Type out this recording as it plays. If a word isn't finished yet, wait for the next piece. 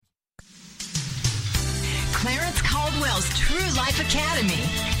Caldwell's True Life Academy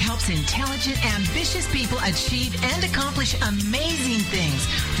helps intelligent, ambitious people achieve and accomplish amazing things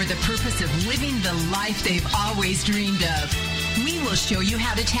for the purpose of living the life they've always dreamed of. We will show you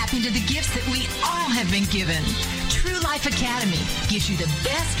how to tap into the gifts that we all have been given. True Life Academy gives you the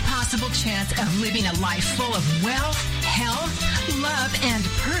best possible chance of living a life full of wealth, health, love, and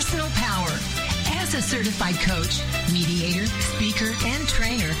personal power. As a certified coach, mediator, speaker, and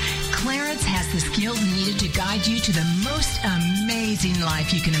trainer, Clarence has the skills needed to guide you to the most amazing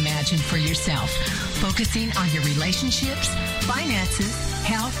life you can imagine for yourself, focusing on your relationships, finances,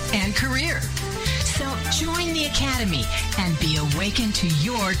 health, and career. So join the Academy and be awakened to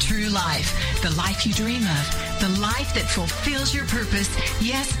your true life, the life you dream of, the life that fulfills your purpose,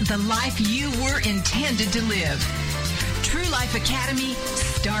 yes, the life you were intended to live. True Life Academy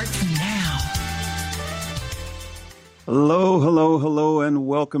starts now. Hello, and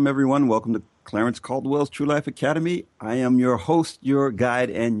welcome, everyone. Welcome to Clarence Caldwell's True Life Academy. I am your host, your guide,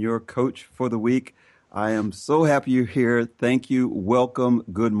 and your coach for the week. I am so happy you're here. Thank you. Welcome.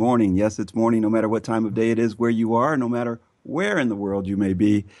 Good morning. Yes, it's morning, no matter what time of day it is, where you are, no matter where in the world you may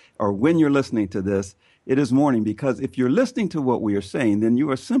be, or when you're listening to this, it is morning, because if you're listening to what we are saying, then you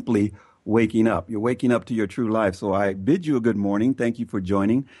are simply waking up. You're waking up to your true life. So I bid you a good morning. Thank you for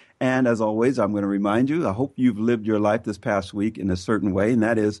joining. And as always, I'm going to remind you, I hope you've lived your life this past week in a certain way. And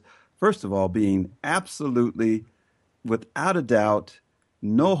that is, first of all, being absolutely, without a doubt,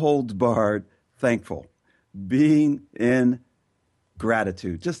 no holds barred, thankful. Being in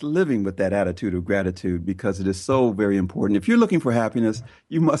gratitude, just living with that attitude of gratitude, because it is so very important. If you're looking for happiness,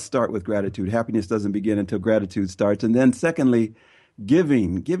 you must start with gratitude. Happiness doesn't begin until gratitude starts. And then secondly,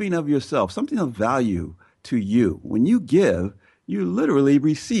 giving of yourself, something of value to you. When you give, you literally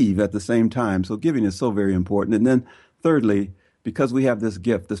receive at the same time. So giving is so very important. And then thirdly, because we have this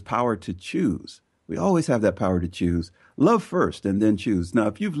gift, this power to choose, we always have that power to choose. Love first and then choose. Now,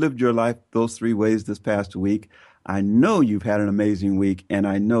 if you've lived your life those three ways this past week, I know you've had an amazing week, and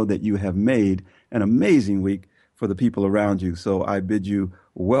I know that you have made an amazing week for the people around you. So I bid you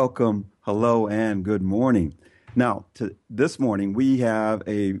welcome, hello, and good morning. Now, this morning, we have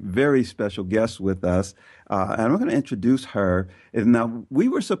a very special guest with us, and I'm going to introduce her. And now, we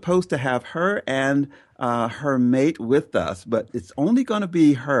were supposed to have her and her mate with us, but it's only going to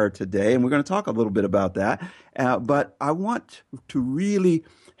be her today, and we're going to talk a little bit about that. But I want to really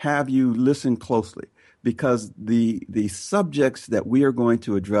have you listen closely, because the subjects that we are going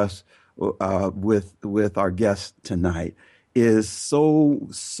to address with our guest tonight is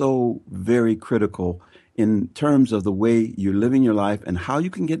so very critical in terms of the way you're living your life and how you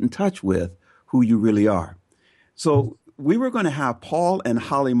can get in touch with who you really are. So we were going to have Paul and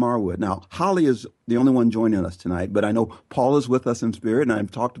Holly Marwood. Now, Holly is the only one joining us tonight, but I know Paul is with us in spirit, and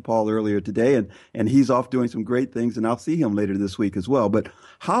I've talked to Paul earlier today, and he's off doing some great things, and I'll see him later this week as well. But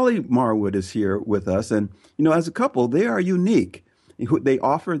Holly Marwood is here with us, and, you know, as a couple, they are unique. They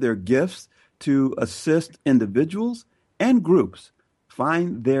offer their gifts to assist individuals and groups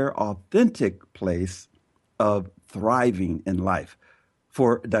find their authentic place of thriving in life.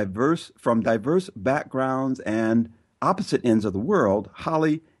 From diverse backgrounds and opposite ends of the world,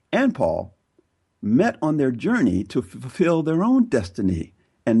 Holly and Paul met on their journey to fulfill their own destiny,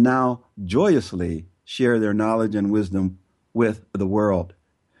 and now joyously share their knowledge and wisdom with the world.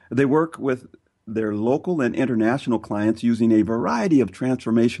 They work with their local and international clients using a variety of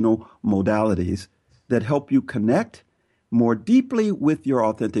transformational modalities that help you connect more deeply with your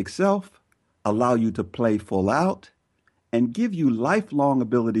authentic self, allow you to play full out, and give you lifelong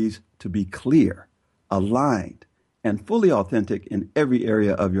abilities to be clear, aligned, and fully authentic in every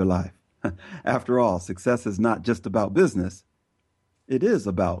area of your life. After all, success is not just about business. It is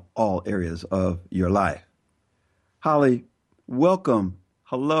about all areas of your life. Holly, welcome,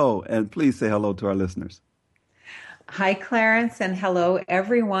 hello, and please say hello to our listeners. Hi, Clarence, and hello,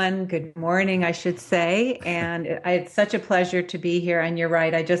 everyone. Good morning, I should say. And it's such a pleasure to be here. And you're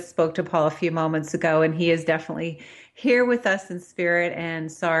right, I just spoke to Paul a few moments ago, and he is definitely here with us in spirit. And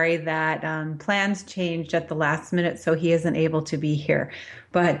sorry that plans changed at the last minute, so he isn't able to be here.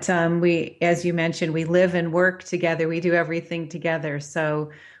 But we, as you mentioned, we live and work together. We do everything together. So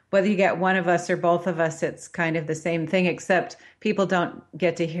whether you get one of us or both of us, it's kind of the same thing, except people don't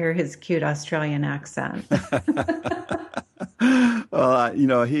get to hear his cute Australian accent. Well, you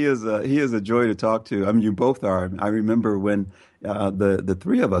know, he is a joy to talk to. I mean, you both are. I remember when the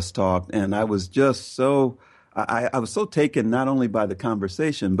three of us talked, and I was just so I was so taken not only by the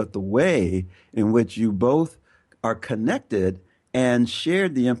conversation, but the way in which you both are connected and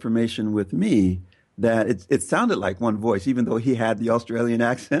shared the information with me that it sounded like one voice, even though he had the Australian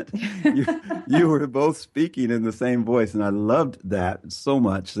accent. You, you were both speaking in the same voice, and I loved that so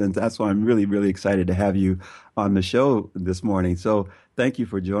much. And that's why I'm really, really excited to have you on the show this morning. So thank you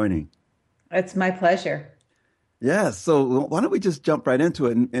for joining. It's my pleasure. Yeah, so why don't we just jump right into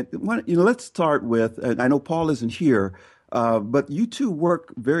it? Let's start with, and I know Paul isn't here, but you two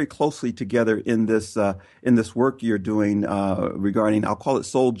work very closely together in this work you're doing regarding, I'll call it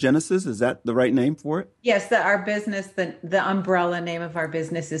Soul Genesis. Is that the right name for it? Yes, our business, the umbrella name of our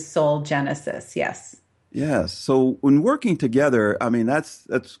business is Soul Genesis. Yes. Yes. So when working together, I mean, that's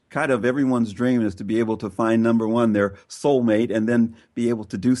kind of everyone's dream, is to be able to find, number one, their soulmate, and then be able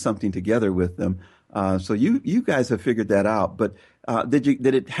to do something together with them. So you guys have figured that out, but did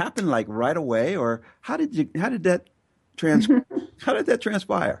it happen like right away, or how did that how did that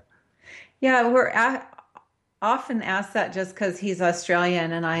transpire? Yeah, often asked that just because he's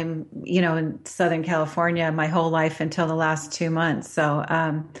Australian and I'm, in Southern California my whole life until the last 2 months. So,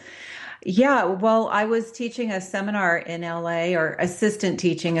 yeah, well, I was teaching a seminar in LA, or assistant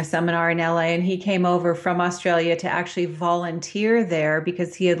teaching a seminar in LA, and he came over from Australia to actually volunteer there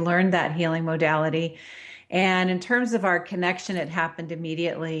because he had learned that healing modality. And in terms of our connection, it happened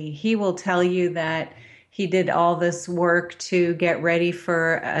immediately. He will tell you that he did all this work to get ready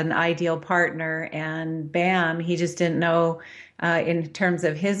for an ideal partner, and bam, he just didn't know in terms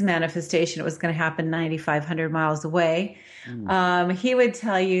of his manifestation, it was going to happen 9,500 miles away. He would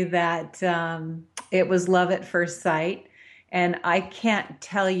tell you that it was love at first sight. And I can't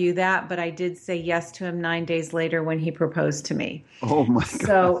tell you that, but I did say yes to him 9 days later when he proposed to me. Oh my God.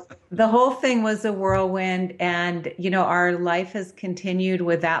 So the whole thing was a whirlwind, and our life has continued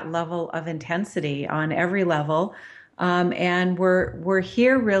with that level of intensity on every level. And we're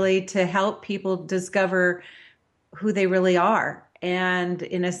here really to help people discover who they really are, and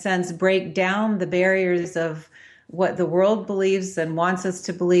in a sense break down the barriers of what the world believes and wants us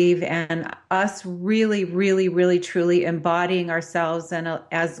to believe, and us really, really, really, truly embodying ourselves and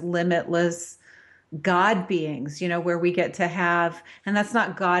as limitless God beings, where we get to have, and that's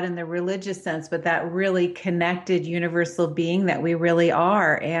not God in the religious sense, but that really connected universal being that we really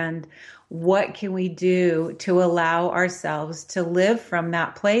are. And what can we do to allow ourselves to live from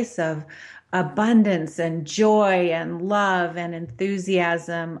that place of abundance and joy and love and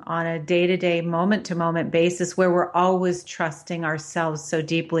enthusiasm on a day-to-day, moment-to-moment basis, where we're always trusting ourselves so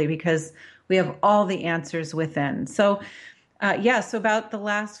deeply because we have all the answers within. So, so about the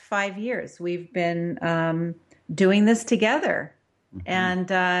last 5 years, we've been doing this together,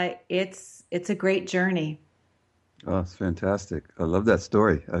 and it's a great journey. Oh, it's fantastic. I love that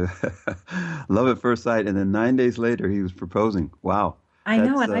story. Love at first sight. And then 9 days later, he was proposing. Wow. I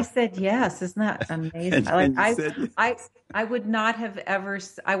know, and I said yes. Isn't that amazing? I would not have ever.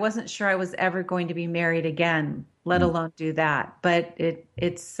 I wasn't sure I was ever going to be married again, let alone do that. But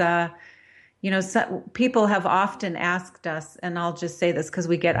it's people have often asked us, and I'll just say this because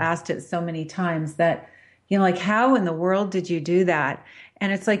we get asked it so many times, that like, how in the world did you do that?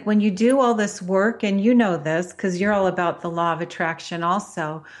 And it's like, when you do all this work, and this because you're all about the law of attraction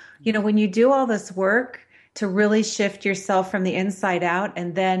also. When you do all this work to really shift yourself from the inside out,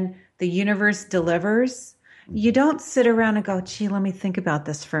 and then the universe delivers, you don't sit around and go, gee, let me think about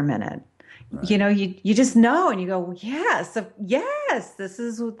this for a minute. Right. You just know, and you go, yes, this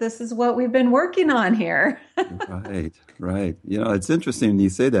is what we've been working on here. Right. It's interesting you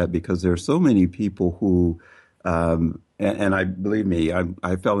say that, because there are so many people who, and I believe me,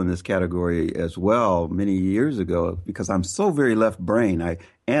 I fell in this category as well many years ago, because I'm so very left brain. I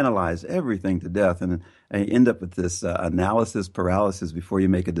analyze everything to death, and I end up with this analysis paralysis before you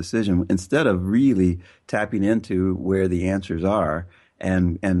make a decision, instead of really tapping into where the answers are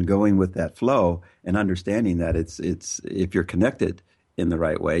and going with that flow and understanding that it's if you're connected in the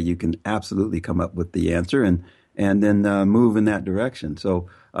right way, you can absolutely come up with the answer and then move in that direction. So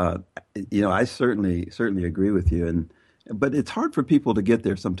I certainly agree with you, but it's hard for people to get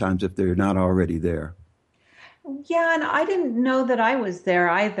there sometimes if they're not already there. Yeah, and I didn't know that I was there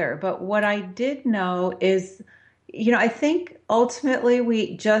either. But what I did know is, I think ultimately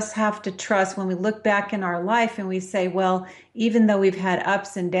we just have to trust when we look back in our life and we say, well, even though we've had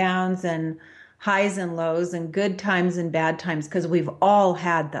ups and downs and highs and lows and good times and bad times, because we've all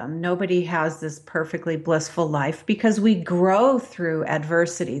had them. Nobody has this perfectly blissful life, because we grow through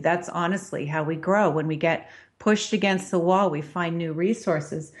adversity. That's honestly how we grow. When we get pushed against the wall, we find new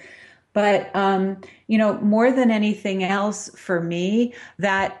resources. But, more than anything else for me,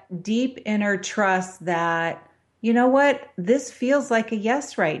 that deep inner trust that, this feels like a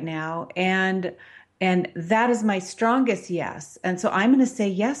yes right now. And And that is my strongest yes. And so I'm going to say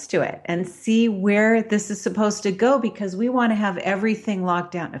yes to it and see where this is supposed to go, because we want to have everything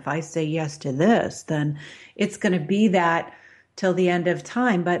locked down. If I say yes to this, then it's going to be that till the end of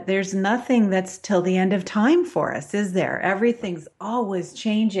time. But there's nothing that's till the end of time for us, is there? Everything's always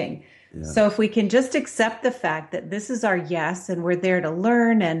changing. Yeah. So if we can just accept the fact that this is our yes, and we're there to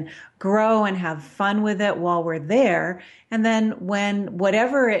learn and grow and have fun with it while we're there. And then when,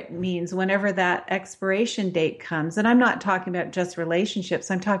 whatever it means, whenever that expiration date comes, and I'm not talking about just relationships,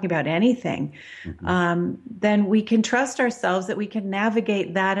 I'm talking about anything, then we can trust ourselves that we can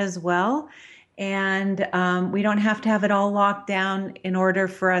navigate that as well. And we don't have to have it all locked down in order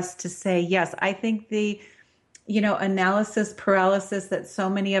for us to say yes. I think the analysis paralysis that so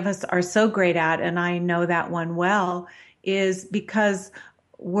many of us are so great at, and I know that one well, is because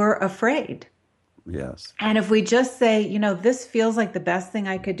we're afraid. Yes. And if we just say, this feels like the best thing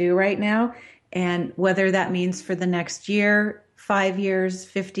I could do right now, and whether that means for the next year, 5 years,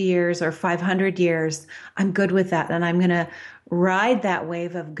 50 years, or 500 years, I'm good with that. And I'm going to ride that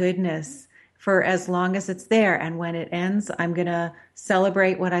wave of goodness for as long as it's there. And when it ends, I'm going to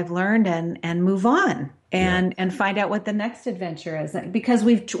celebrate what I've learned and move on and find out what the next adventure is. Because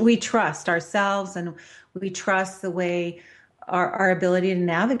we trust ourselves, and we trust the way our ability to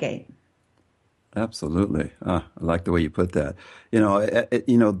navigate. Absolutely. I like the way you put that.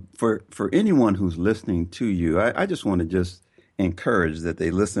 For anyone who's listening to you, I just want to just encourage that they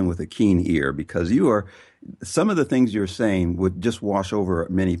listen with a keen ear, because some of the things you're saying would just wash over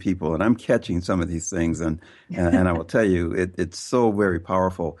many people. And I'm catching some of these things. And I will tell you, it's so very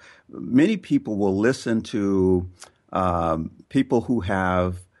powerful. Many people will listen to people who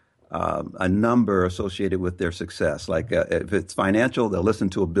have a number associated with their success. Like if it's financial, they'll listen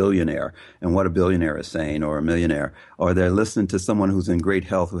to a billionaire and what a billionaire is saying, or a millionaire. Or they're listening to someone who's in great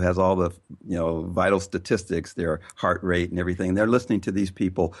health, who has all the vital statistics, their heart rate and everything. They're listening to these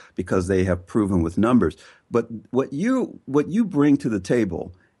people because they have proven with numbers. But what you bring to the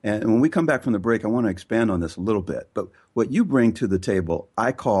table, and when we come back from the break, I want to expand on this a little bit. But what you bring to the table,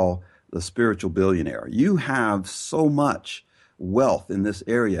 I call the spiritual billionaire. You have so much wealth in this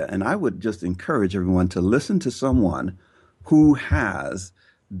area. And I would just encourage everyone to listen to someone who has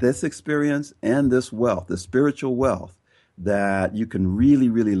this experience and this wealth, the spiritual wealth that you can really,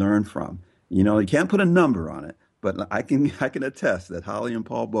 really learn from. You can't put a number on it, but I can attest that Holly and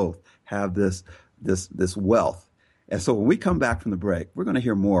Paul both have this wealth. And so when we come back from the break, we're going to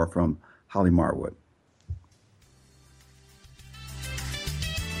hear more from Holly Marwood.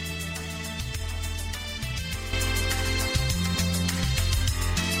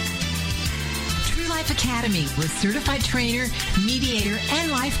 Academy with certified trainer, mediator,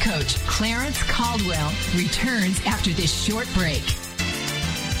 and life coach Clarence Caldwell returns after this short break.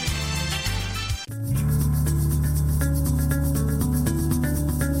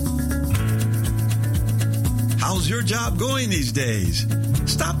 How's your job going these days?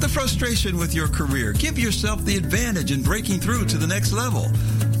 Stop the frustration with your career. Give yourself the advantage in breaking through to the next level.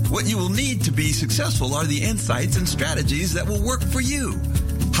 What you will need to be successful are the insights and strategies that will work for you.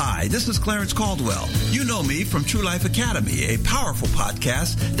 Hi, this is Clarence Caldwell. You know me from True Life Academy, a powerful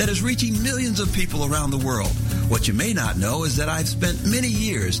podcast that is reaching millions of people around the world. What you may not know is that I've spent many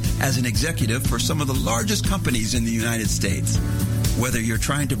years as an executive for some of the largest companies in the United States. Whether you're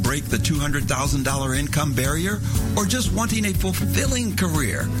trying to break the $200,000 income barrier or just wanting a fulfilling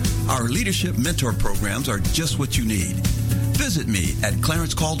career, our leadership mentor programs are just what you need. Visit me at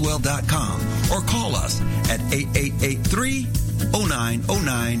clarencecaldwell.com or call us at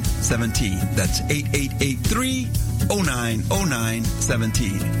 8883-0909-17. That's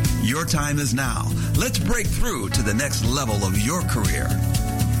 8883-0909-17. Your time is now. Let's break through to the next level of your career.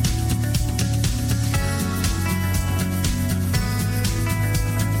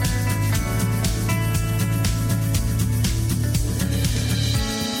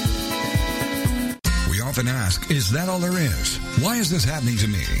 Often ask, is that all there is? Why is this happening to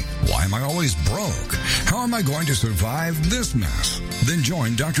me? Why am I always broke? How am I going to survive this mess? Then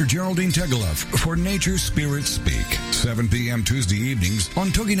join Dr. Geraldine Tegeloff for Nature Spirit Speak, 7 p.m. Tuesday evenings on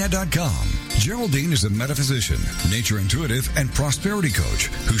TogiNet.com. Geraldine is a metaphysician, nature intuitive, and prosperity coach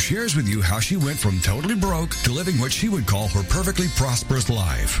who shares with you how she went from totally broke to living what she would call her perfectly prosperous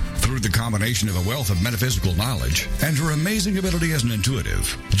life. Through the combination of a wealth of metaphysical knowledge and her amazing ability as an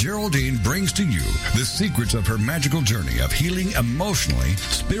intuitive, Geraldine brings to you the secrets of her magical journey of healing emotionally,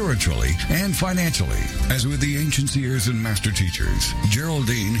 spiritually, and financially. As with the ancient seers and master teachers,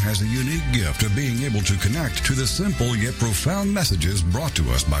 Geraldine has a unique gift of being able to connect to the simple yet profound messages brought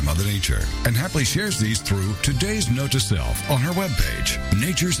to us by Mother Nature. and happily shares these through today's note to self on her webpage,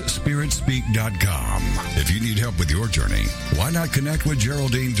 naturespiritspeak.com. If you need help with your journey, why not connect with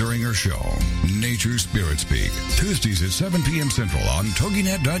Geraldine during her show, Nature Spirit Speak, Tuesdays at 7 p.m. Central on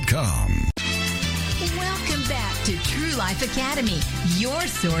toginet.com. Welcome back to True Life Academy, your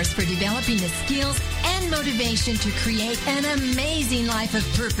source for developing the skills and motivation to create an amazing life of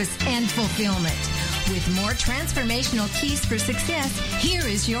purpose and fulfillment. With more transformational keys for success, here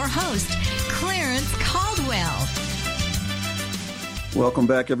is your host, Clarence Caldwell. Welcome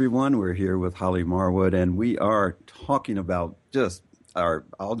back, everyone. We're here with Holly Marwood, and we are talking about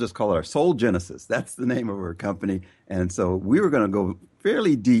I'll just call it our Soul Genesis. That's the name of our company. And so we were going to go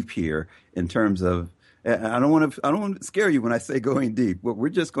fairly deep here in terms of, I don't want to scare you when I say going deep, but we're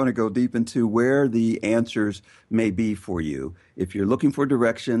just going to go deep into where the answers may be for you. If you're looking for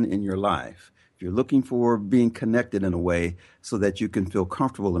direction in your life, if you're looking for being connected in a way so that you can feel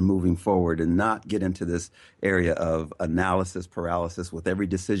comfortable in moving forward and not get into this area of analysis paralysis with every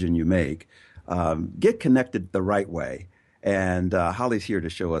decision you make, get connected the right way. And Holly's here to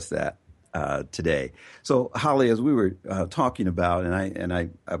show us that today. So, Holly, as we were talking about, and I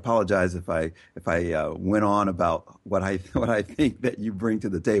apologize if I went on about what I think that you bring to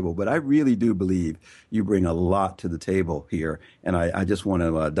the table, but I really do believe you bring a lot to the table here, and I just want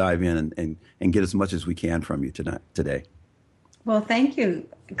to dive in and get as much as we can from you today. Well, thank you,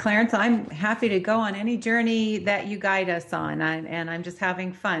 Clarence. I'm happy to go on any journey that you guide us on, and I'm just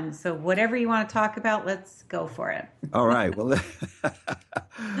having fun. So whatever you want to talk about, let's go for it. All right. Well,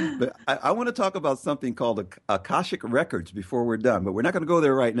 but I want to talk about something called Akashic Records before we're done, but we're not going to go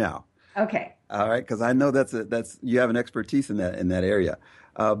there right now. Okay. All right, because I know that's you have an expertise in that area.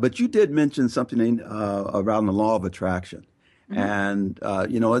 But you did mention something around the law of attraction, and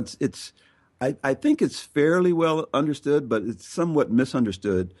it's. I think it's fairly well understood, but it's somewhat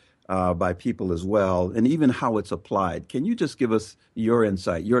misunderstood by people as well, and even how it's applied. Can you just give us your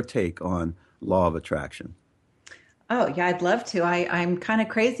insight, your take on law of attraction? Oh, yeah, I'd love to. I'm kind of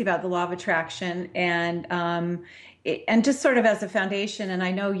crazy about the law of attraction, and just sort of as a foundation, and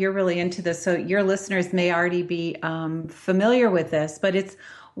I know you're really into this, so your listeners may already be familiar with this, but it's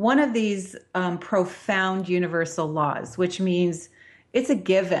one of these profound universal laws, which means it's a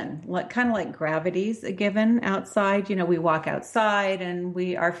given, kind of like gravity's a given outside. You know, we walk outside and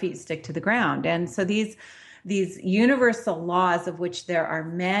our feet stick to the ground. And so these universal laws, of which there are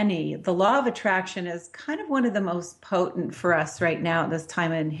many, the law of attraction is kind of one of the most potent for us right now at this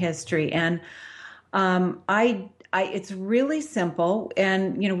time in history. And it's really simple,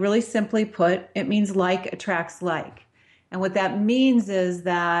 and really simply put, it means like attracts like. And what that means is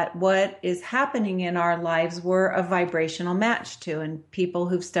that what is happening in our lives, we're a vibrational match to. And people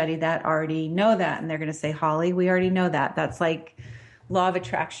who've studied that already know that. And they're going to say, Holly, we already know that. That's like Law of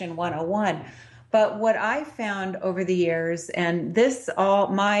Attraction 101. But what I found over the years, and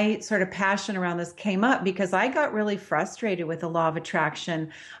my sort of passion around this came up because I got really frustrated with the law of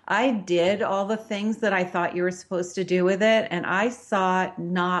attraction. I did all the things that I thought you were supposed to do with it, and I saw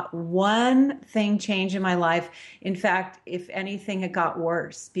not one thing change in my life. In fact, if anything, it got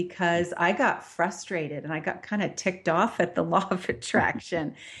worse because I got frustrated and I got kind of ticked off at the law of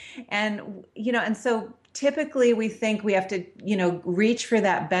attraction. And so typically we think we have to, reach for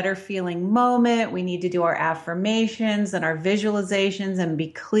that better feeling moment. We need to do our affirmations and our visualizations and be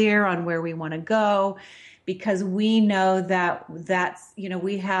clear on where we want to go, because we know that's,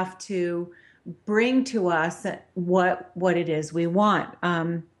 we have to bring to us what it is we want.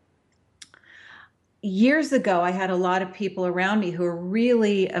 Years ago, I had a lot of people around me who were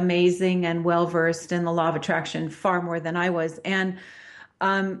really amazing and well-versed in the law of attraction, far more than I was. And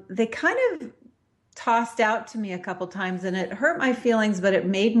they kind of tossed out to me a couple times, and it hurt my feelings, but it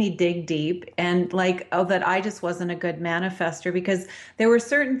made me dig deep and that I just wasn't a good manifester, because there were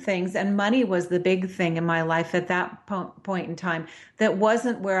certain things, and money was the big thing in my life at that point in time, that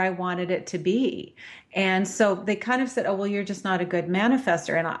wasn't where I wanted it to be. And so they kind of said, oh, well, you're just not a good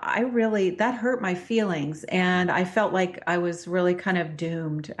manifester. And that hurt my feelings. And I felt like I was really kind of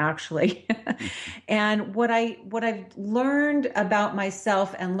doomed, actually. And what I've learned about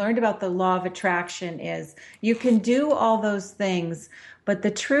myself and learned about the law of attraction is you can do all those things. But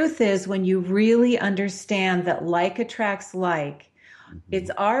the truth is, when you really understand that like attracts like,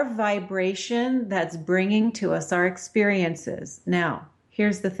 it's our vibration that's bringing to us our experiences. Now,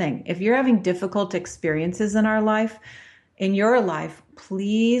 here's the thing. If you're having difficult experiences in our life, in your life,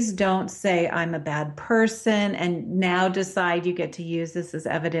 please don't say I'm a bad person and now decide you get to use this as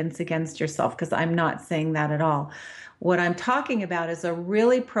evidence against yourself, because I'm not saying that at all. What I'm talking about is a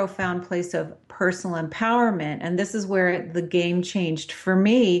really profound place of personal empowerment. And this is where the game changed for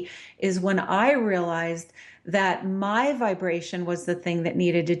me, is when I realized that my vibration was the thing that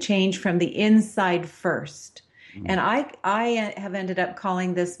needed to change from the inside first. And I have ended up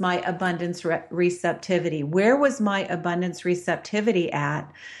calling this my abundance receptivity. Where was my abundance receptivity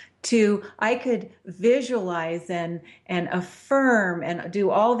at? I could visualize and affirm and do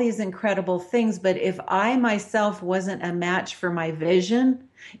all these incredible things, but if I myself wasn't a match for my vision,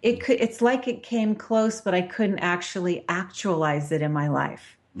 it's like it came close, but I couldn't actually actualize it in my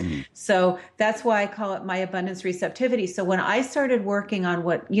life. So that's why I call it my abundance receptivity. So when I started working on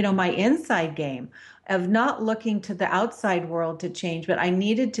my inside game of not looking to the outside world to change, but I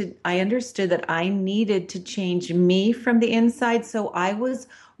understood that I needed to change me from the inside. So I was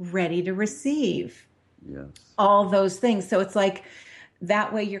ready to receive all those things. So it's like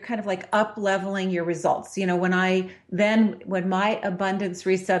that way you're kind of like up leveling your results. When my abundance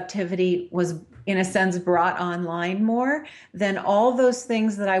receptivity was, in a sense, brought online more, then all those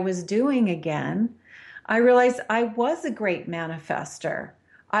things that I was doing again, I realized I was a great manifester.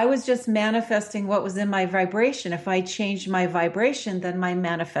 I was just manifesting what was in my vibration. If I change my vibration, then my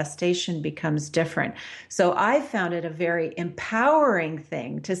manifestation becomes different. So I found it a very empowering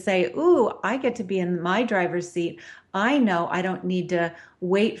thing to say, ooh, I get to be in my driver's seat. I know I don't need to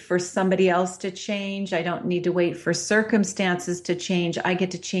wait for somebody else to change. I don't need to wait for circumstances to change. I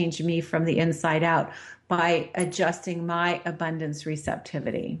get to change me from the inside out by adjusting my abundance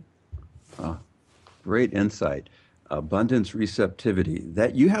receptivity. Great insight. Abundance receptivity,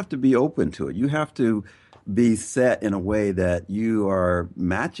 that you have to be open to it. You have to be set in a way that you are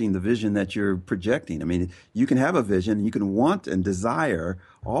matching the vision that you're projecting. I mean, you can have a vision, you can want and desire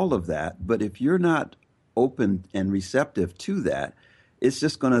all of that, but if you're not open and receptive to that, it's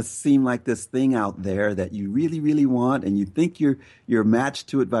just going to seem like this thing out there that you really, really want, and you think you're matched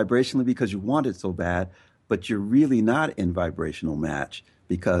to it vibrationally because you want it so bad, but you're really not in vibrational match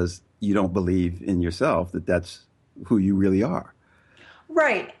because you don't believe in yourself that that's who you really are.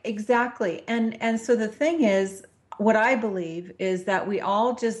 Right, exactly. And so the thing is, what I believe is that we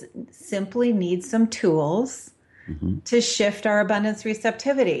all just simply need some tools to shift our abundance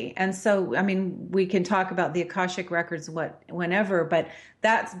receptivity. And so, I mean, we can talk about the Akashic records whenever, but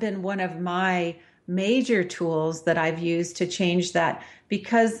that's been one of my major tools that I've used to change that,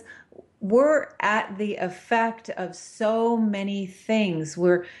 because we're at the effect of so many things.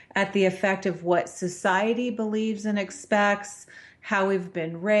 We're at the effect of what society believes and expects, how we've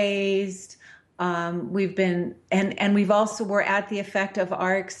been raised. We're at the effect of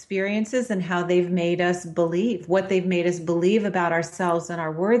our experiences and how they've made us believe, what they've made us believe about ourselves and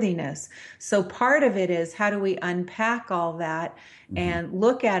our worthiness. So part of it is, how do we unpack all that and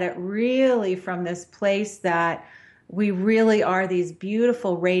look at it really from this place that we really are these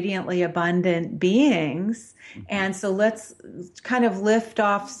beautiful, radiantly abundant beings. And so let's kind of lift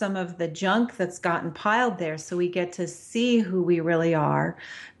off some of the junk that's gotten piled there so we get to see who we really are,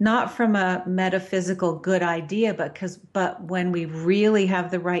 not from a metaphysical good idea, but when we really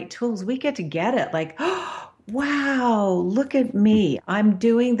have the right tools, we get to get it. Like, oh, wow, look at me. I'm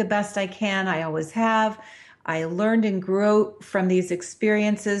doing the best I can. I always have. I learned and grew from these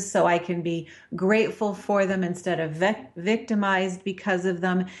experiences so I can be grateful for them instead of victimized because of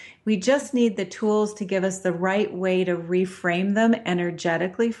them. We just need the tools to give us the right way to reframe them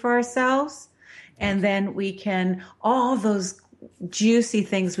energetically for ourselves. And then we can, all those juicy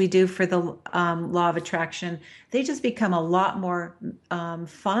things we do for the law of attraction, they just become a lot more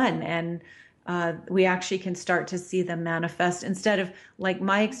fun, and we actually can start to see them manifest instead of like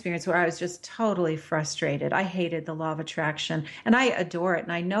my experience where I was just totally frustrated. I hated the law of attraction, and I adore it.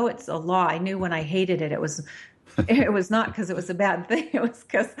 And I know it's a law. I knew when I hated it, it was not because it was a bad thing. It was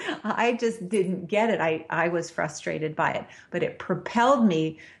because I just didn't get it. I was frustrated by it, but it propelled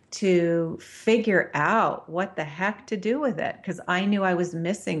me to figure out what the heck to do with it, because I knew I was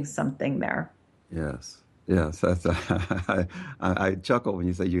missing something there. Yes. Yes, I chuckle when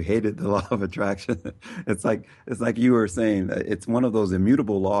you say you hated the law of attraction. It's like you were saying, it's one of those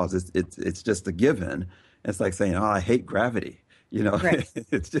immutable laws. It's just a given. It's like saying, oh, I hate gravity. Right.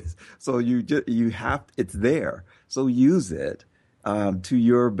 It's just so you have, it's there. So use it to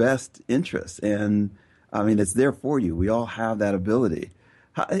your best interest, and I mean it's there for you. We all have that ability.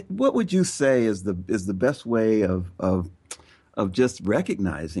 What would you say is the best way of just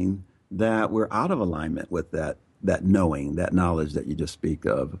recognizing that we're out of alignment with that knowing, that knowledge that you just speak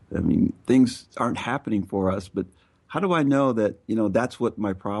of? I mean, things aren't happening for us, but how do I know that, that's what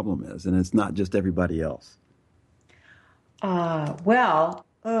my problem is and it's not just everybody else? Good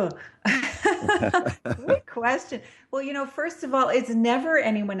question. Well, first of all, it's never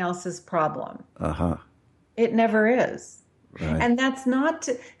anyone else's problem. It never is. Right. And that's not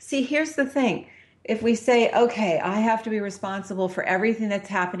see, here's the thing. If we say, okay, I have to be responsible for everything that's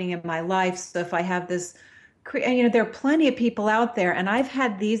happening in my life. So if I have this, there are plenty of people out there, and I've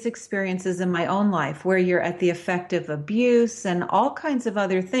had these experiences in my own life where you're at the effect of abuse and all kinds of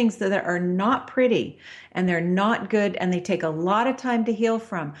other things that are not pretty and they're not good and they take a lot of time to heal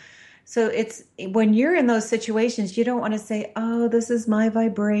from. So it's when you're in those situations, you don't want to say, oh, this is my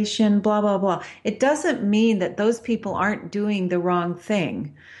vibration, blah, blah, blah. It doesn't mean that those people aren't doing the wrong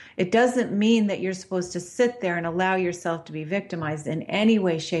thing. It doesn't mean that you're supposed to sit there and allow yourself to be victimized in any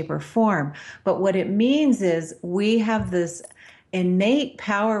way, shape, or form. But what it means is we have this innate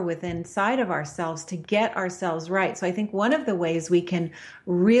power within inside of ourselves to get ourselves right. So I think one of the ways we can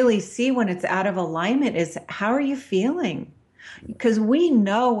really see when it's out of alignment is, how are you feeling? Because we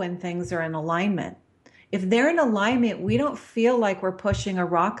know when things are in alignment. If they're in alignment, we don't feel like we're pushing a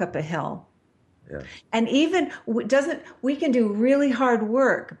rock up a hill. Yeah. And even we can do really hard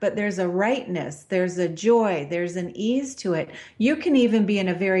work, but there's a rightness, there's a joy, there's an ease to it. You can even be in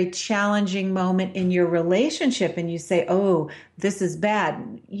a very challenging moment in your relationship and you say, oh, this is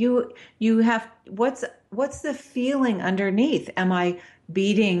bad. You have, what's the feeling underneath? Am I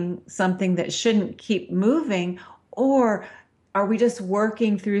beating something that shouldn't keep moving? Or are we just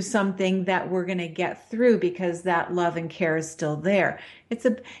working through something that we're going to get through because that love and care is still there?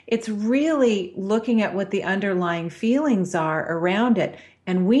 It's really looking at what the underlying feelings are around it.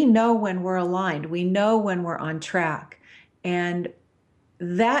 And we know when we're aligned. We know when we're on track. And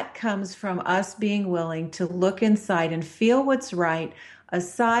that comes from us being willing to look inside and feel what's right,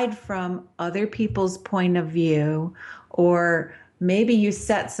 aside from other people's point of view, or maybe you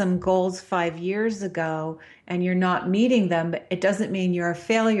set some goals 5 years ago and you're not meeting them, but it doesn't mean you're a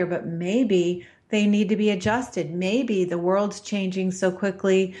failure, but maybe they need to be adjusted. Maybe the world's changing so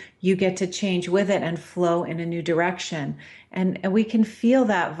quickly, you get to change with it and flow in a new direction. And we can feel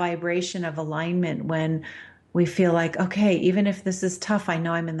that vibration of alignment when we feel like, okay, even if this is tough, I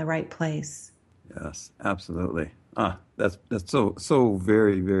know I'm in the right place. Yes, absolutely. That's so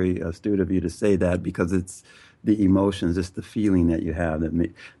very, very astute of you to say that, because it's the emotions, it's the feeling that you have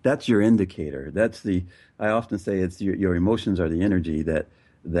that's your indicator. I often say it's your emotions are the energy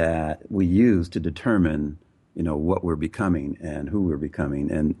that we use to determine, what we're becoming and who we're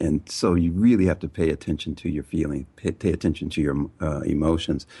becoming. And so you really have to pay attention to your feeling, pay attention to your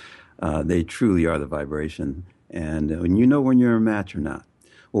emotions. They truly are the vibration. And when when you're a match or not.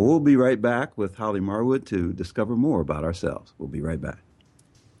 Well, we'll be right back with Holly Marwood to discover more about ourselves. We'll be right back.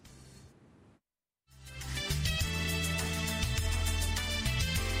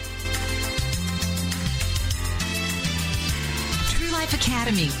 Life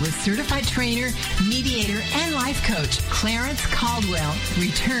Academy with certified trainer, mediator, and life coach Clarence Caldwell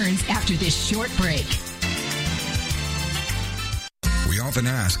returns after this short break. We often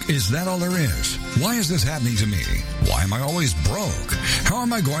ask, is that all there is? Why is this happening to me? Why am I always broke? How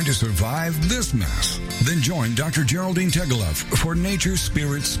am I going to survive this mess? Then join Dr. Geraldine Tegeloff for Nature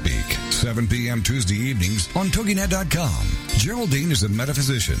Spirit Speak, 7 p.m. Tuesday evenings on TogiNet.com. Geraldine is a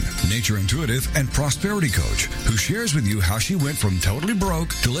metaphysician, nature intuitive, and prosperity coach who shares with you how she went from totally broke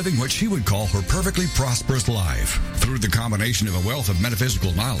to living what she would call her perfectly prosperous life. Through the combination of a wealth of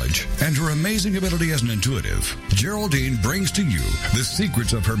metaphysical knowledge and her amazing ability as an intuitive, Geraldine brings to you the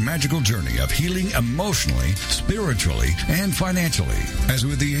secrets of her magical journey of healing emotionally, spiritually, and financially. As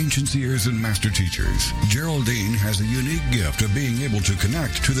with the ancient seers and master teachers, Geraldine has a unique gift of being able to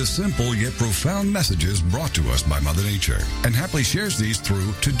connect to the simple yet profound messages brought to us by Mother Nature, and happily shares these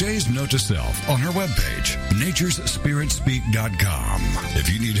through today's note to self on her webpage, naturespiritspeak.com. If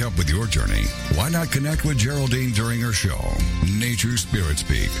you need help with your journey, why not connect with Geraldine during her show, Nature Spirit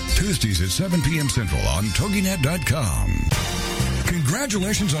Speak, Tuesdays at 7 p.m. Central on TogiNet.com.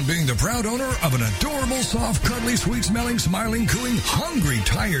 Congratulations on being the proud owner of an adorable, soft, cuddly, sweet-smelling, smiling, cooing, hungry,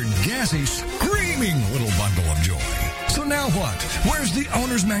 tired, gassy, screaming little bundle of joy. So now what? Where's the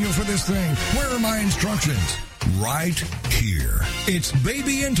owner's manual for this thing? Where are my instructions? Right here. It's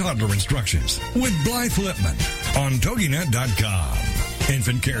Baby and Toddler Instructions with Blythe Lipman on TogiNet.com.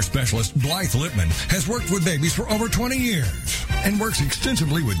 Infant care specialist Blythe Lipman has worked with babies for over 20 years and works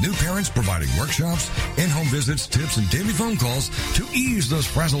extensively with new parents, providing workshops, in-home visits, tips, and daily phone calls to ease those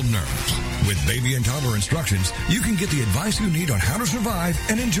frazzled nerves. With Baby and Toddler Instructions, you can get the advice you need on how to survive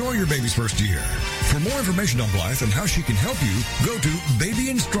and enjoy your baby's first year. For more information on Blythe and how she can help you, go to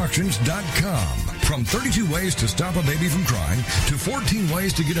babyinstructions.com. From 32 ways to stop a baby from crying to 14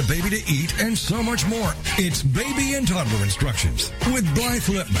 ways to get a baby to eat and so much more. It's Baby and Toddler Instructions with Blythe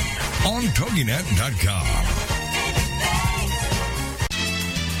Lipman on TogiNet.com.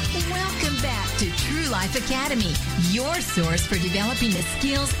 Welcome back to True Life Academy, your source for developing the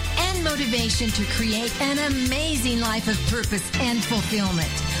skills and motivation to create an amazing life of purpose and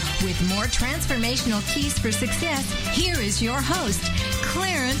fulfillment. With more transformational keys for success, here is your host,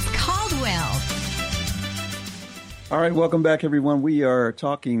 Clarence Caldwell. All right, welcome back, everyone. We are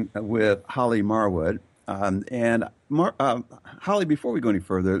talking with Holly Marwood. Holly, before we go any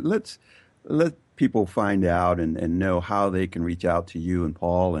further, let people find out and know how they can reach out to you and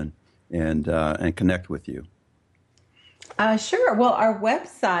Paul and connect with you. Sure. Well, our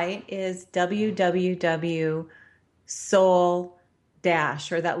website is www.soul-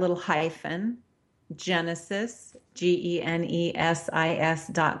 or that little hyphen, Genesis,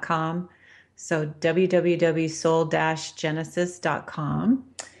 GENESIS.com. So www.soul-genesis.com.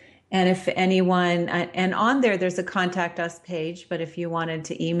 And if anyone, and on there's a contact us page, but if you wanted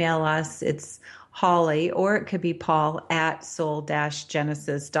to email us, it's Holly, or it could be Paul at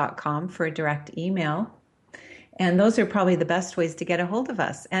soul-genesis.com for a direct email. And those are probably the best ways to get a hold of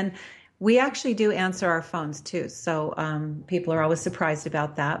us. And we actually do answer our phones too. So people are always surprised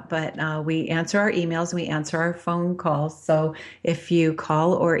about that, but we answer our emails and we answer our phone calls. So if you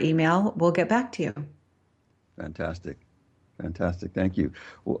call or email, we'll get back to you. Fantastic. Thank you.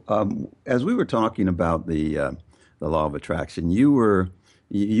 Well, as we were talking about the law of attraction, you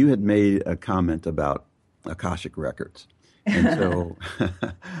had made a comment about Akashic records. And so,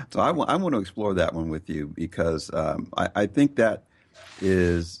 I want to explore that one with you because I think that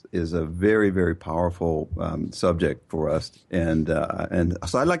is a very, very powerful subject for us, and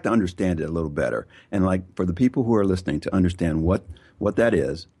so I'd like to understand it a little better, and like for the people who are listening to understand what that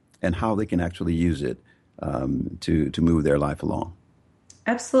is and how they can actually use it to move their life along.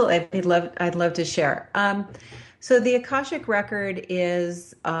 Absolutely, I'd love to share. So the Akashic record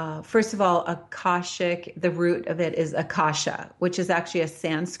is, first of all, Akashic. The root of it is Akasha, which is actually a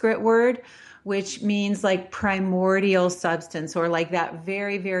Sanskrit word, which means like primordial substance, or like that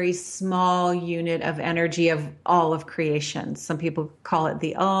very, very small unit of energy of all of creation. Some people call it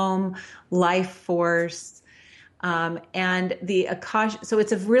the Om, life force. And the Akasha, so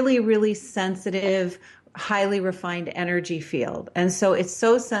it's a really, really sensitive, highly refined energy field. And so it's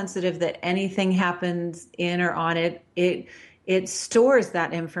so sensitive that anything happens in or on it, it stores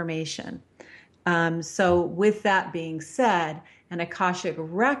that information. So with that being said, an Akashic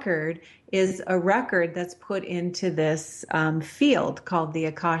record is a record that's put into this field called the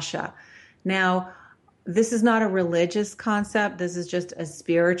Akasha. Now, this is not a religious concept. This is just a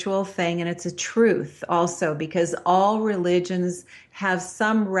spiritual thing, and it's a truth also, because all religions have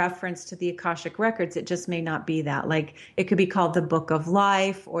some reference to the Akashic records. It just may not be that. Like, it could be called the Book of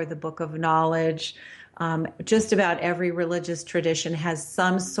Life or the Book of Knowledge. Just about every religious tradition has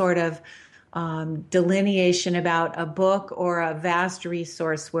some sort of delineation about a book or a vast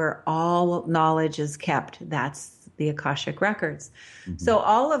resource where all knowledge is kept. That's the Akashic records. Mm-hmm. So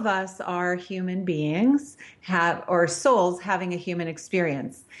all of us are human beings, or souls having a human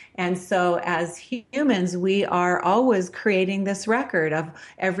experience. And so as humans, we are always creating this record of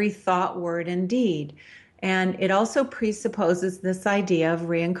every thought, word, and deed. And it also presupposes this idea of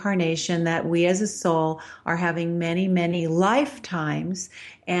reincarnation, that we as a soul are having many, many lifetimes.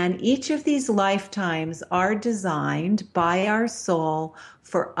 And each of these lifetimes are designed by our soul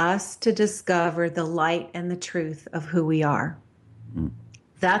for us to discover the light and the truth of who we are. Mm.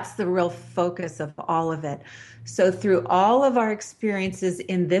 That's the real focus of all of it. So through all of our experiences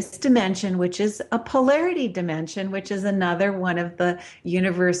in this dimension, which is a polarity dimension, which is another one of the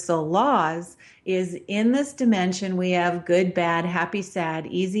universal laws, is in this dimension we have good, bad, happy, sad,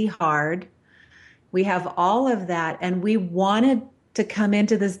 easy, hard. We have all of that, and we wanted to come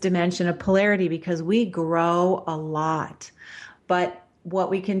into this dimension of polarity because we grow a lot. But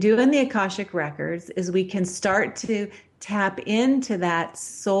what we can do in the Akashic records is we can start to tap into that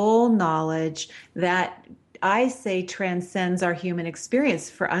soul knowledge that I say transcends our human experience,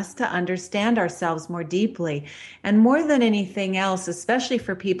 for us to understand ourselves more deeply. And more than anything else, especially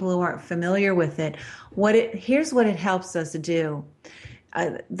for people who aren't familiar with it, here's what it helps us do.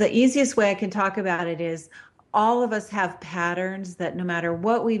 The easiest way I can talk about it is all of us have patterns that no matter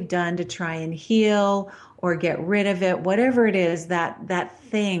what we've done to try and heal or get rid of it, whatever it is, that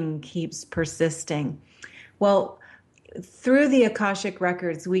thing keeps persisting. Well, through the Akashic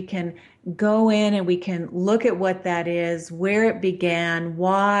records, we can go in and we can look at what that is, where it began,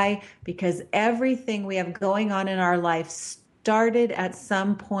 why, because everything we have going on in our life started at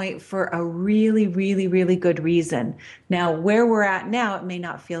some point for a really, really, really good reason. Now, where we're at now, it may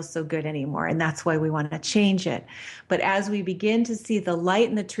not feel so good anymore, and that's why we want to change it. But as we begin to see the light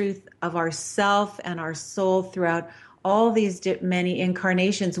and the truth of ourself and our soul throughout all these many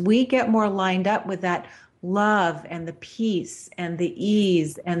incarnations, we get more lined up with that love and the peace and the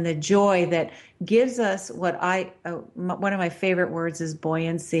ease and the joy that gives us one of my favorite words is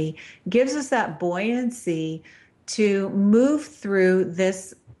buoyancy, gives us that buoyancy to move through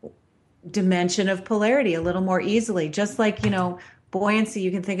this dimension of polarity a little more easily. Just like, buoyancy,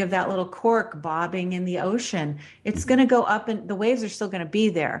 you can think of that little cork bobbing in the ocean. It's going to go up, and the waves are still going to be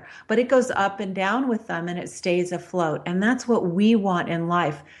there, but it goes up and down with them and it stays afloat. And that's what we want in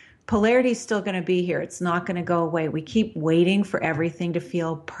life. Polarity is still going to be here. It's not going to go away. We keep waiting for everything to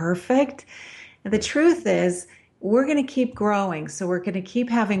feel perfect. And the truth is, we're going to keep growing. So we're going to keep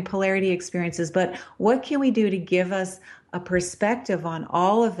having polarity experiences. But what can we do to give us a perspective on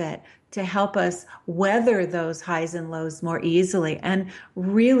all of it to help us weather those highs and lows more easily and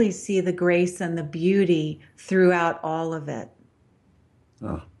really see the grace and the beauty throughout all of it?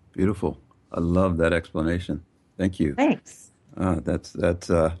 Oh, beautiful. I love that explanation. Thank you. Thanks. That's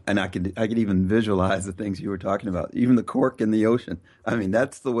and I could even visualize the things you were talking about, even the cork in the ocean. I mean,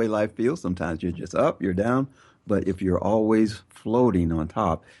 that's the way life feels sometimes. You're just up, you're down, but if you're always floating on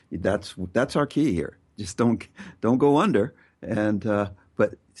top, that's our key here. Just don't go under, and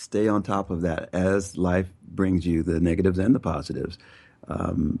but stay on top of that as life brings you the negatives and the positives,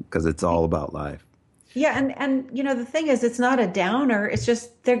 because it's all about life. Yeah, and the thing is, it's not a downer. It's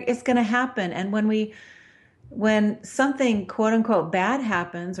just it's going to happen, and when something quote unquote bad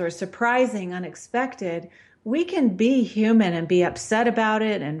happens or surprising, unexpected, we can be human and be upset about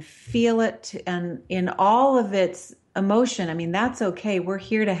it and feel it and in all of its emotion. I mean, that's okay. We're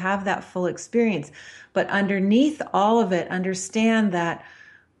here to have that full experience. But underneath all of it, understand that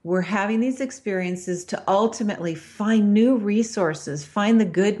we're having these experiences to ultimately find new resources, find the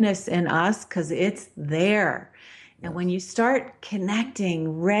goodness in us because it's there. And when you start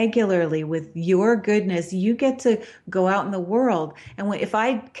connecting regularly with your goodness, you get to go out in the world. And if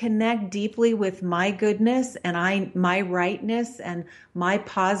I connect deeply with my goodness and my rightness and my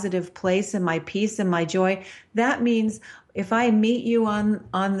positive place and my peace and my joy, that means if I meet you on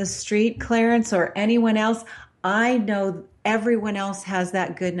the street, Clarence, or anyone else, I know everyone else has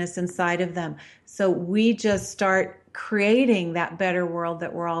that goodness inside of them. So we just start creating that better world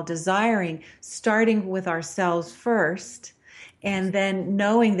that we're all desiring, starting with ourselves first, and then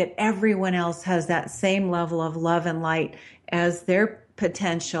knowing that everyone else has that same level of love and light as their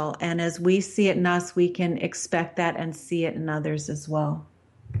potential. And as we see it in us, we can expect that and see it in others as well.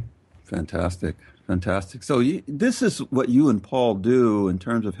 Fantastic. Fantastic. So this is what you and Paul do in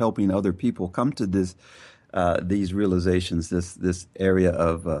terms of helping other people come to these realizations, this area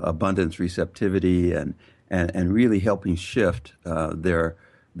of abundance, receptivity, and really helping shift their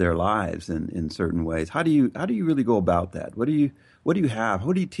lives in certain ways. How do you really go about that? What do you have?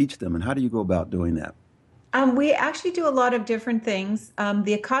 What do you teach them, and how do you go about doing that? We actually do a lot of different things.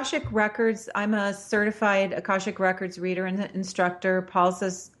 The Akashic Records, I'm a certified Akashic Records reader and instructor.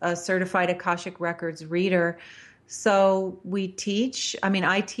 Paul's a certified Akashic Records reader. So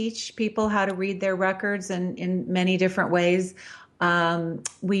I teach people how to read their records in many different ways.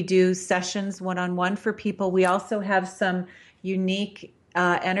 We do sessions one-on-one for people. We also have some unique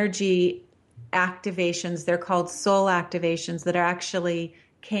energy activations. They're called soul activations that actually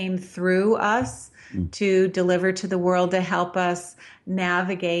came through us to deliver to the world to help us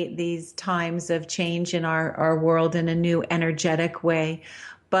navigate these times of change in our world in a new energetic way.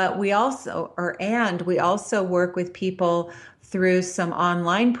 But we also work with people through some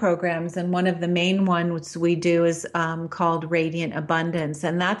online programs, and one of the main ones we do is called Radiant Abundance,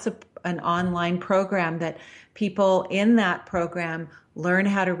 and that's an online program that people in that program learn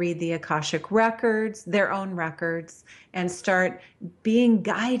how to read the Akashic Records, their own records, and start being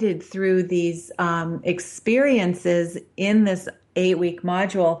guided through these experiences in this 8-week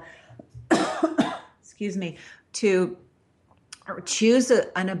module, excuse me, to choose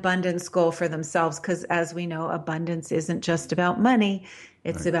an abundance goal for themselves, because as we know, abundance isn't just about money.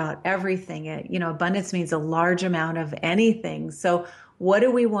 It's about everything. Abundance means a large amount of anything. So what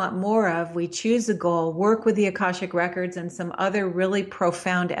do we want more of? We choose a goal, work with the Akashic Records and some other really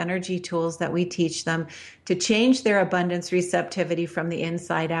profound energy tools that we teach them to change their abundance receptivity from the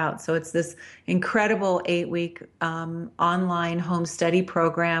inside out. So it's this incredible 8-week online home study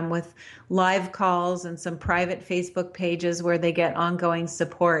program with live calls and some private Facebook pages where they get ongoing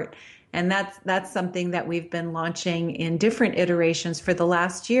support. And that's something that we've been launching in different iterations for the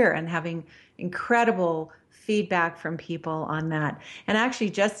last year and having incredible feedback from people on that. And actually,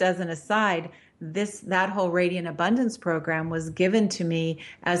 just as an aside, that whole Radiant Abundance program was given to me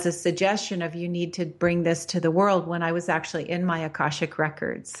as a suggestion of, you need to bring this to the world, when I was actually in my Akashic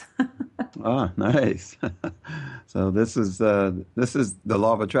records. Ah, nice. So this is the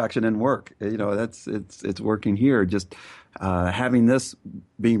law of attraction in work. It's working here. Just having this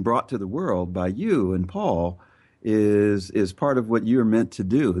being brought to the world by you and Paul is part of what you're meant to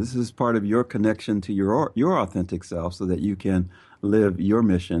do. This is part of your connection to your authentic self, so that you can live your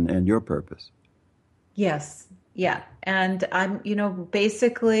mission and your purpose. Yes. Yeah. And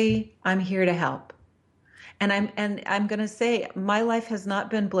basically I'm here to help. And I'm going to say, my life has not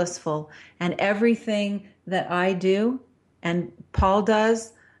been blissful, and everything that I do and Paul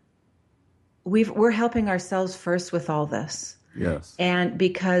does, we're helping ourselves first with all this. Yes. And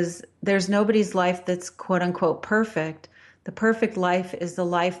because there's nobody's life that's quote unquote perfect. The perfect life is the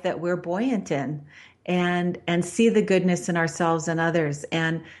life that we're buoyant in, and see the goodness in ourselves and others.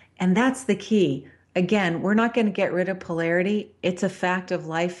 And that's the key. Again, we're not going to get rid of polarity. It's a fact of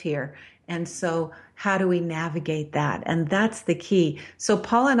life here. And so how do we navigate that? And that's the key. So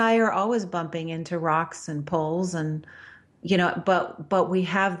Paul and I are always bumping into rocks and poles, and, but we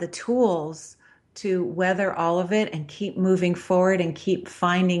have the tools to weather all of it and keep moving forward and keep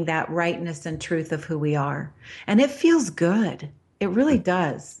finding that rightness and truth of who we are. And it feels good. It really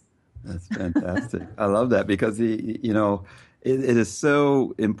does. That's fantastic. I love that, because it is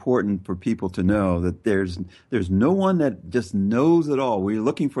so important for people to know that there's no one that just knows it all. We're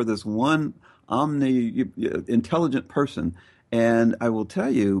looking for this one intelligent person. And I will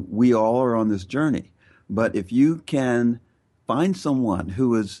tell you, we all are on this journey. But if you can find someone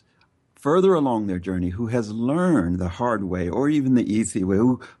who is further along their journey, who has learned the hard way or even the easy way,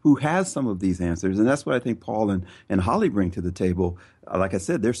 who has some of these answers. And that's what I think Paul and Holly bring to the table. Like I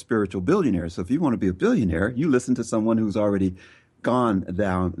said, they're spiritual billionaires. So if you want to be a billionaire, you listen to someone who's already gone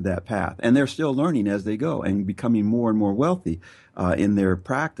down that path. And they're still learning as they go and becoming more and more wealthy in their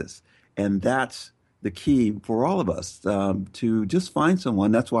practice. And that's the key for all of us, to just find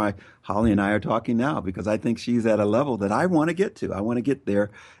someone. That's why Holly and I are talking now, because I think she's at a level that I want to get to. I want to get there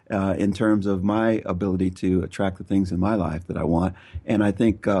in terms of my ability to attract the things in my life that I want. And I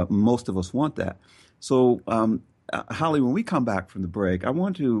think most of us want that. So, Holly, when we come back from the break, I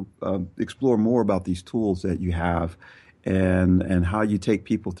want to explore more about these tools that you have, and how you take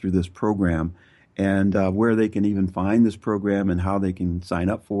people through this program, and where they can even find this program, and how they can sign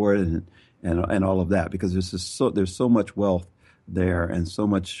up for it, and all of that, because there's so much wealth there and so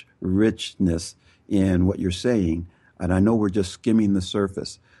much richness in what you're saying. And I know we're just skimming the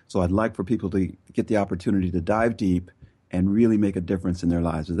surface. So I'd like for people to get the opportunity to dive deep and really make a difference in their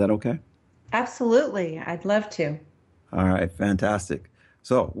lives. Is that okay? Absolutely. I'd love to. All right. Fantastic.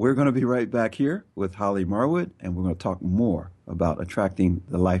 So we're going to be right back here with Holly Marwood, and we're going to talk more about attracting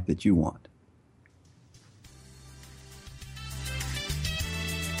the life that you want.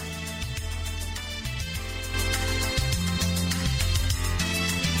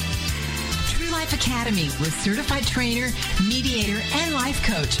 Academy with certified trainer, mediator, and life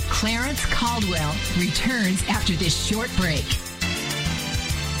coach Clarence Caldwell returns after this short break.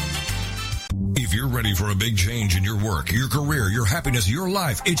 If you're ready for a big change in your work, your career, your happiness, your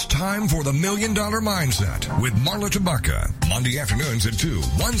life, it's time for the $1 Million Mindset with Marla Tabaka. Monday afternoons at 2,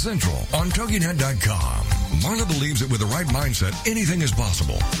 1 Central on TogiNet.com. Marla believes that with the right mindset, anything is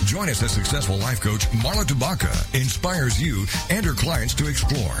possible. Join us as successful life coach Marla Tabaka inspires you and her clients to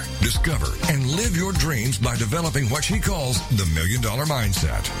explore, discover, and live your dreams by developing what she calls the $1 Million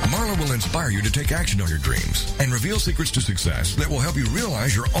Mindset. Marla will inspire you to take action on your dreams and reveal secrets to success that will help you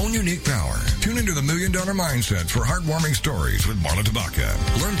realize your own unique power. Tune into the $1 Million Mindset for heartwarming stories with Marla Tabaka.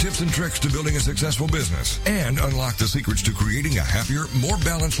 Learn tips and tricks to building a successful business and unlock the secrets to creating a happier, more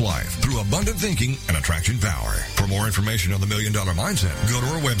balanced life through abundant thinking and attraction power. For more information on the $1 Million Mindset, go to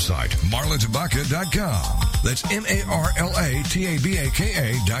our website, marlatabaka.com. That's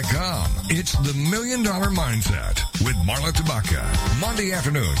MarlaTabaka.com. It's the $1 Million Mindset with Marla Tabaka. Monday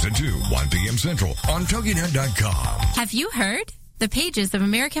afternoons at 2, 1 p.m. Central on TogiNet.com. Have you heard? The pages of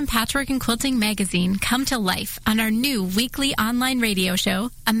American Patchwork and Quilting magazine come to life on our new weekly online radio show,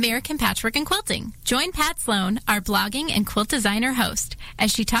 American Patchwork and Quilting. Join Pat Sloan, our blogging and quilt designer host,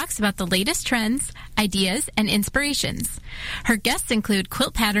 as she talks about the latest trends, ideas, and inspirations. Her guests include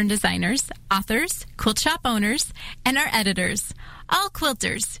quilt pattern designers, authors, quilt shop owners, and our editors. All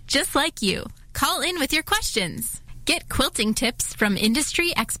quilters, just like you. Call in with your questions. Get quilting tips from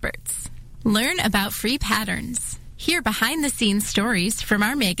industry experts. Learn about free patterns. Hear behind-the-scenes stories from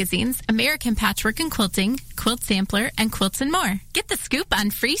our magazines, American Patchwork and Quilting, Quilt Sampler, and Quilts and More. Get the scoop on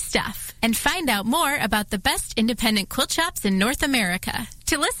free stuff and find out more about the best independent quilt shops in North America.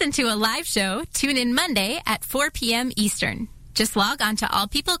 To listen to a live show, tune in Monday at 4 p.m. Eastern. Just log on to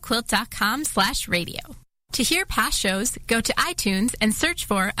allpeoplequilt.com/radio. To hear past shows, go to iTunes and search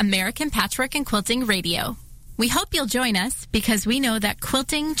for American Patchwork and Quilting Radio. We hope you'll join us because we know that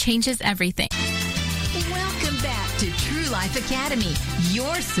quilting changes everything. Welcome back to True Life Academy,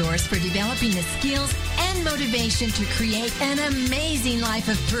 your source for developing the skills and motivation to create an amazing life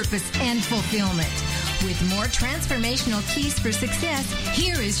of purpose and fulfillment. With more transformational keys for success,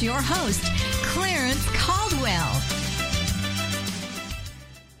 here is your host, Clarence Caldwell.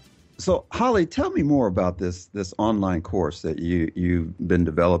 So, Holly, tell me more about this online course that you've been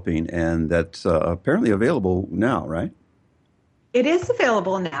developing and that's apparently available now, right? It is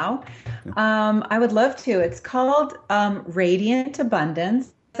available now. I would love to. It's called Radiant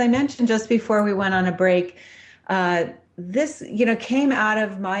Abundance. As I mentioned just before we went on a break, this came out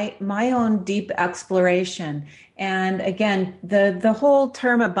of my own deep exploration. And again, the whole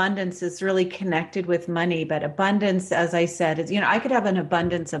term abundance is really connected with money. But abundance, as I said, is I could have an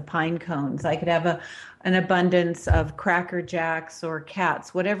abundance of pine cones. I could have an abundance of Cracker Jacks or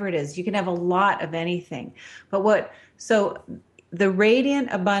cats, whatever it is. You can have a lot of anything. The radiant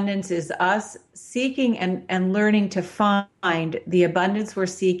abundance is us seeking and learning to find the abundance we're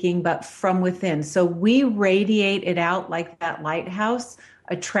seeking, but from within. So we radiate it out like that lighthouse,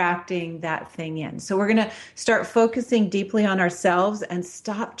 attracting that thing in. So we're going to start focusing deeply on ourselves and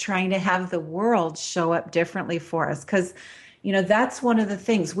stop trying to have the world show up differently for us. Because that's one of the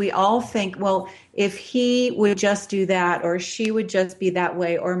things we all think, well, if he would just do that, or she would just be that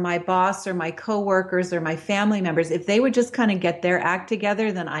way, or my boss or my coworkers or my family members, if they would just kind of get their act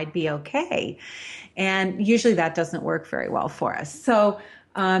together, then I'd be okay. And usually that doesn't work very well for us. So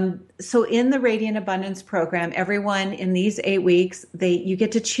in the Radiant Abundance program, everyone in these 8 weeks, you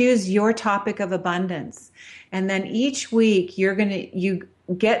get to choose your topic of abundance. And then each week you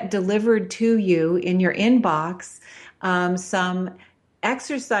get delivered to you in your inbox some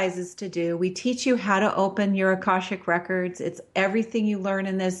exercises to do. We teach you how to open your Akashic records. It's everything you learn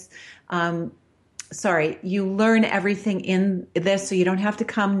in this. You learn everything in this, so you don't have to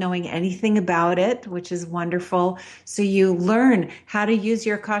come knowing anything about it, which is wonderful. So you learn how to use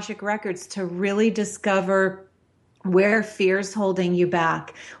your Akashic records to really discover where fear's holding you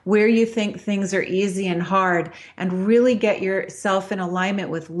back, where you think things are easy and hard, and really get yourself in alignment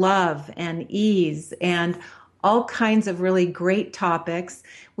with love and ease and all kinds of really great topics.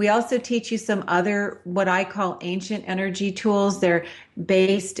 We also teach you some other, what I call ancient energy tools. They're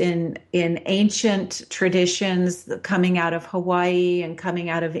based in ancient traditions coming out of Hawaii and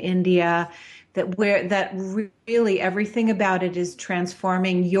coming out of India, that really everything about it is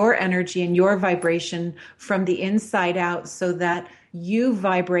transforming your energy and your vibration from the inside out so that you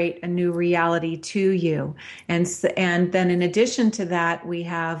vibrate a new reality to you. And then in addition to that, we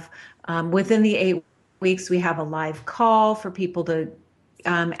have within the 8 weeks, we have a live call for people to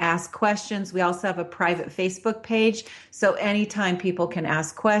ask questions. We also have a private Facebook page. So anytime people can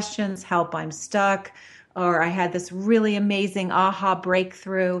ask questions, help, I'm stuck, or I had this really amazing aha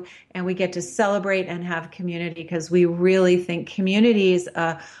breakthrough, and we get to celebrate and have community because we really think community is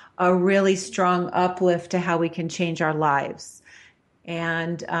a really strong uplift to how we can change our lives.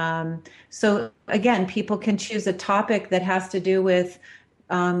 And so again, people can choose a topic that has to do with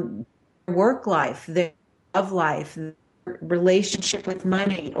work life, their love life, their relationship with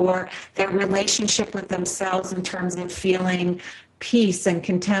money, or their relationship with themselves in terms of feeling peace and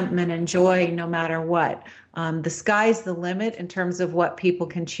contentment and joy no matter what. The sky's the limit in terms of what people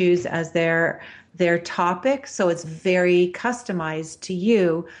can choose as their topic. So it's very customized to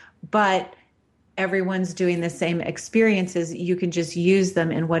you, but everyone's doing the same experiences. You can just use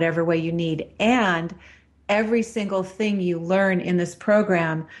them in whatever way you need. And every single thing you learn in this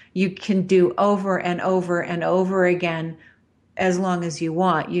program, you can do over and over and over again as long as you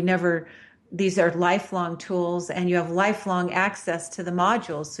want. These are lifelong tools, and you have lifelong access to the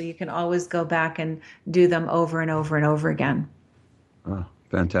modules, so you can always go back and do them over and over and over again. Oh,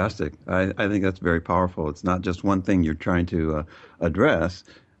 fantastic. I think that's very powerful. It's not just one thing you're trying to address.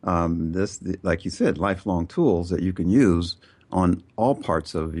 Like you said, lifelong tools that you can use on all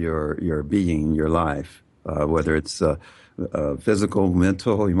parts of your being, your life. Whether it's physical,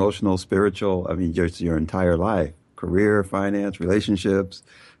 mental, emotional, spiritual, just your entire life, career, finance, relationships,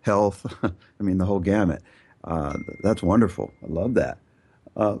 health, the whole gamut. That's wonderful. I love that.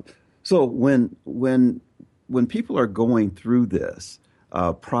 So when people are going through this,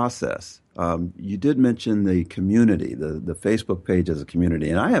 process. You did mention the community, the Facebook page as a community,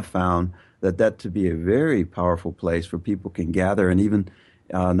 and I have found that to be a very powerful place where people can gather and even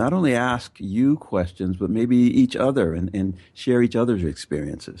not only ask you questions, but maybe each other and share each other's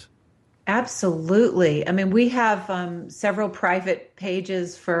experiences. Absolutely. I mean, we have several private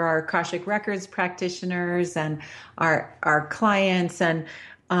pages for our Akashic Records practitioners and our clients, and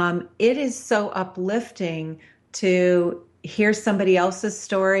it is so uplifting to hear somebody else's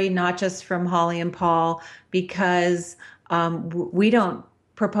story, not just from Holly and Paul, because we don't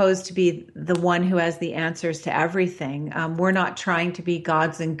propose to be the one who has the answers to everything. We're not trying to be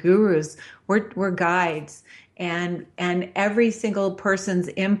gods and gurus. We're guides. And every single person's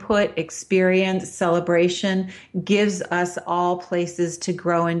input, experience, celebration gives us all places to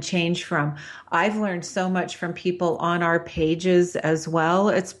grow and change from. I've learned so much from people on our pages as well.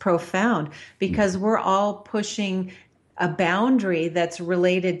 It's profound because we're all pushing a boundary that's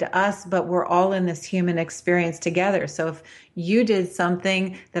related to us, but we're all in this human experience together. So if you did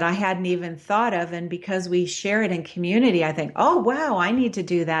something that I hadn't even thought of, and because we share it in community, I think, oh, wow, I need to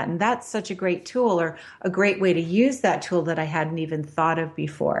do that. And that's such a great tool, or a great way to use that tool that I hadn't even thought of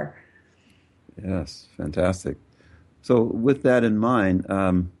before. Yes, fantastic. So with that in mind,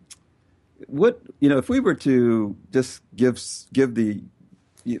 if we were to just give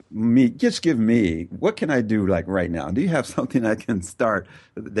me, what can I do like right now? Do you have something I can start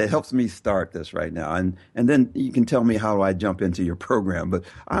that helps me start this right now? And then you can tell me how do I jump into your program. But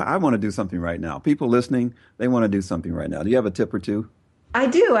I want to do something right now. People listening, they want to do something right now. Do you have a tip or two? I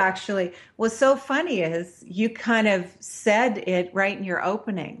do, actually. What's so funny is you kind of said it right in your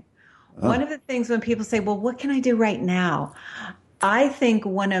opening. Oh. One of the things when people say, well, what can I do right now? I think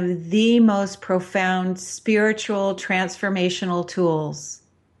one of the most profound spiritual transformational tools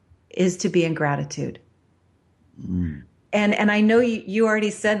is to be in gratitude. Mm. And I know you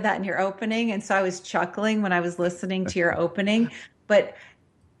already said that in your opening, and so I was chuckling when I was listening to your opening, but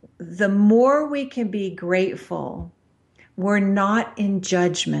the more we can be grateful, we're not in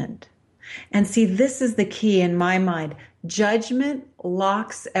judgment. And see, this is the key in my mind. Judgment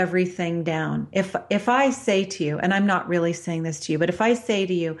locks everything down. If I say to you, and I'm not really saying this to you, but if I say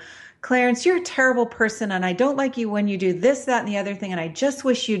to you, Clarence, you're a terrible person, and I don't like you when you do this, that, and the other thing, and I just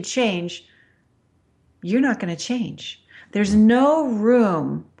wish you'd change, you're not going to change. There's no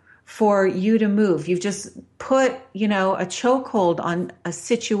room for you to move. You've just put, a chokehold on a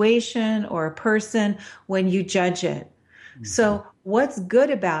situation or a person when you judge it. Mm-hmm. So what's good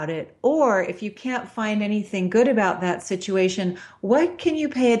about it? Or if you can't find anything good about that situation, what can you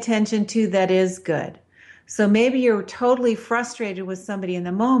pay attention to that is good? So maybe you're totally frustrated with somebody in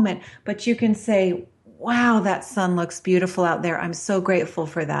the moment, but you can say, wow, that sun looks beautiful out there. I'm so grateful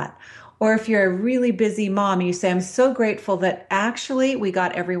for that. Or if you're a really busy mom, you say, I'm so grateful that actually we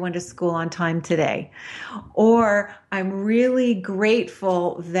got everyone to school on time today. Or I'm really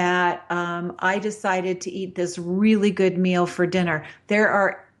grateful that I decided to eat this really good meal for dinner. There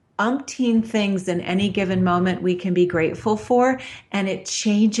are umpteen things in any given moment we can be grateful for, and it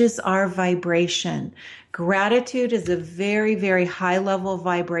changes our vibration. Gratitude is a very, very high level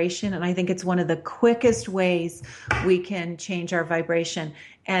vibration, and I think it's one of the quickest ways we can change our vibration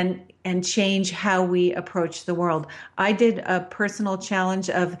and change how we approach the world. I did a personal challenge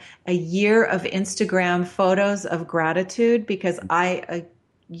of a year of Instagram photos of gratitude because a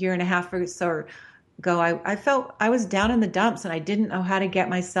year and a half or so ago, I felt I was down in the dumps and I didn't know how to get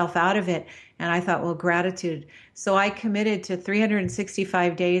myself out of it. And I thought, well, gratitude. So I committed to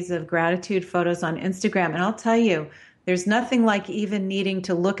 365 days of gratitude photos on Instagram. And I'll tell you, there's nothing like even needing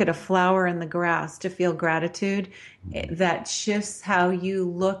to look at a flower in the grass to feel gratitude. That shifts how you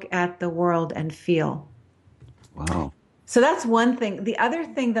look at the world and feel. Wow. So that's one thing. The other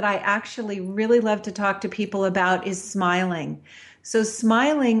thing that I actually really love to talk to people about is smiling. So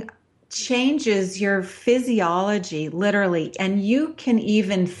smiling changes your physiology, literally, and you can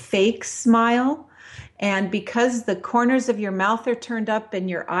even fake smile. And because the corners of your mouth are turned up and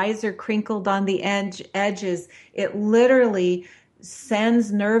your eyes are crinkled on the edges, it literally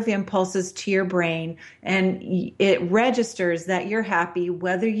sends nerve impulses to your brain, and it registers that you're happy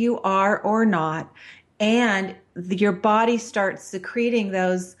whether you are or not. And your body starts secreting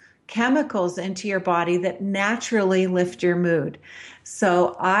those chemicals into your body that naturally lift your mood.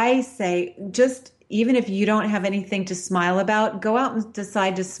 So I say, just even if you don't have anything to smile about, go out and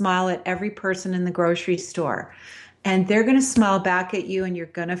decide to smile at every person in the grocery store. And they're going to smile back at you and you're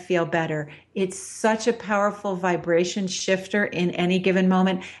going to feel better. It's such a powerful vibration shifter in any given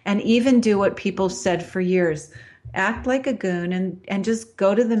moment. And even do what people said for years. Act like a goon and just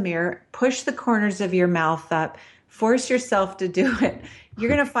go to the mirror, push the corners of your mouth up, Force yourself to do it. You're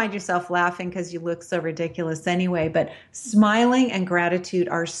going to find yourself laughing because you look so ridiculous anyway. But smiling and gratitude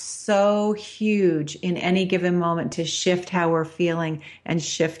are so huge in any given moment to shift how we're feeling and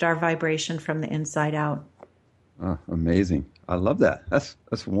shift our vibration from the inside out. Oh, amazing. I love that. That's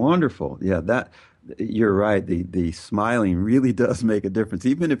wonderful. Yeah, you're right. The smiling really does make a difference,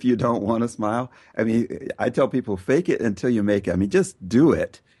 even if you don't want to smile. I mean, I tell people, fake it until you make it. I mean, just do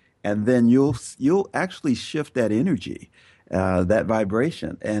it, and then you'll actually shift that energy, that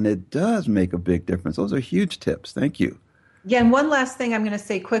vibration, and it does make a big difference. Those are huge tips. Thank you. Yeah, and one last thing I'm going to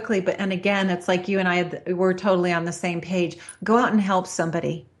say quickly, and again, it's like you and I, we're totally on the same page. Go out and help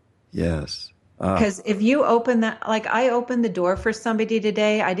somebody. Yes. Because if you open that, like I opened the door for somebody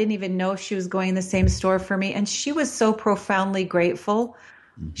today, I didn't even know she was going in the same store for me. And she was so profoundly grateful.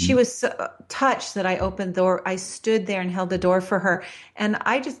 Mm-hmm. She was so touched that I opened the door. I stood there and held the door for her. And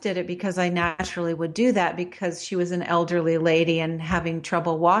I just did it because I naturally would do that because she was an elderly lady and having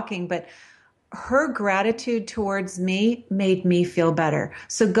trouble walking. But her gratitude towards me made me feel better.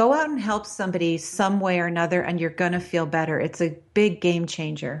 So go out and help somebody some way or another, and you're going to feel better. It's a big game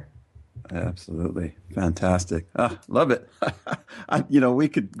changer. Absolutely. Fantastic. Love it. We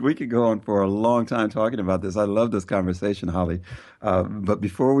could go on for a long time talking about this. I love this conversation, Holly. But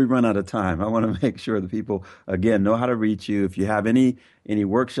before we run out of time, I want to make sure that people, again, know how to reach you. If you have any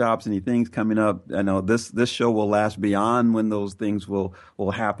workshops, any things coming up, I know this show will last beyond when those things will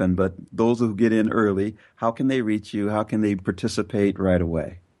happen. But those who get in early, how can they reach you? How can they participate right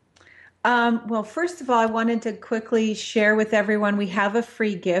away? Well, first of all, I wanted to quickly share with everyone, we have a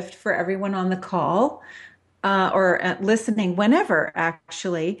free gift for everyone on the call or listening whenever,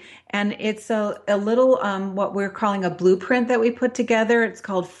 actually. And it's a little what we're calling a blueprint that we put together. It's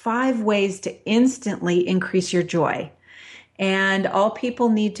called 5 Ways to Instantly Increase Your Joy. And all people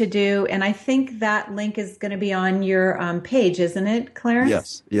need to do, and I think that link is going to be on your page, isn't it,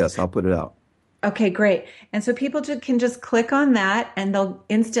 Clarence? Yes, I'll put it out. Okay, great. And so people can just click on that and they'll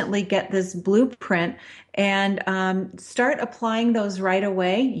instantly get this blueprint and start applying those right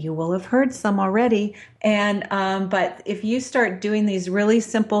away. You will have heard some already. And but if you start doing these really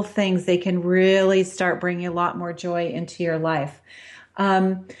simple things, they can really start bringing a lot more joy into your life.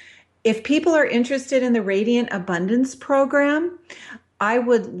 If people are interested in the Radiant Abundance Program, I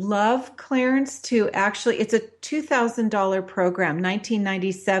would love Clarence to actually, it's a $2,000 program,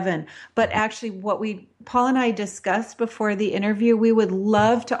 $1997. But actually Paul and I discussed before the interview, we would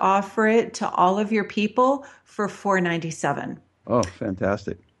love to offer it to all of your people for $497. Oh,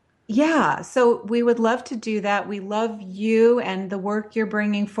 fantastic. Yeah, so we would love to do that. We love you and the work you're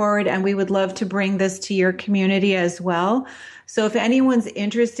bringing forward, and we would love to bring this to your community as well. So if anyone's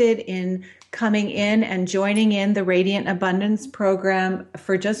interested in coming in and joining in the Radiant Abundance Program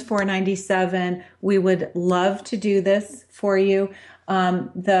for just $497, we would love to do this for you.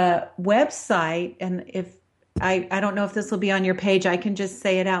 The website, and if I don't know if this will be on your page, I can just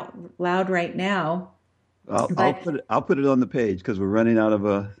say it out loud right now. I'll put it on the page because we're running out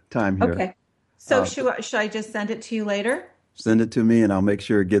of time here. Okay. So should I just send it to you later? Send it to me, and I'll make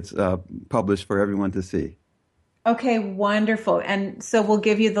sure it gets published for everyone to see. Okay, wonderful. And so we'll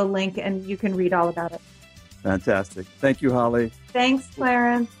give you the link, and you can read all about it. Fantastic. Thank you, Holly. Thanks,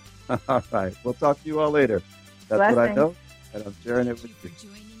 Clarence. All right. We'll talk to you all later. That's Blessings. What I know, and I'm sharing it with you. Thank you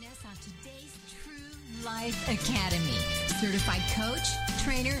for joining us on today's True Life Academy. Certified coach,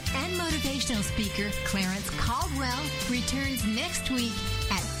 trainer, and motivational speaker Clarence Caldwell returns next week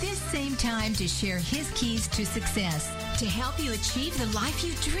at this same time to share his keys to success to help you achieve the life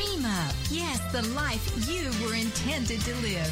you dream of. Yes, the life you were intended to live.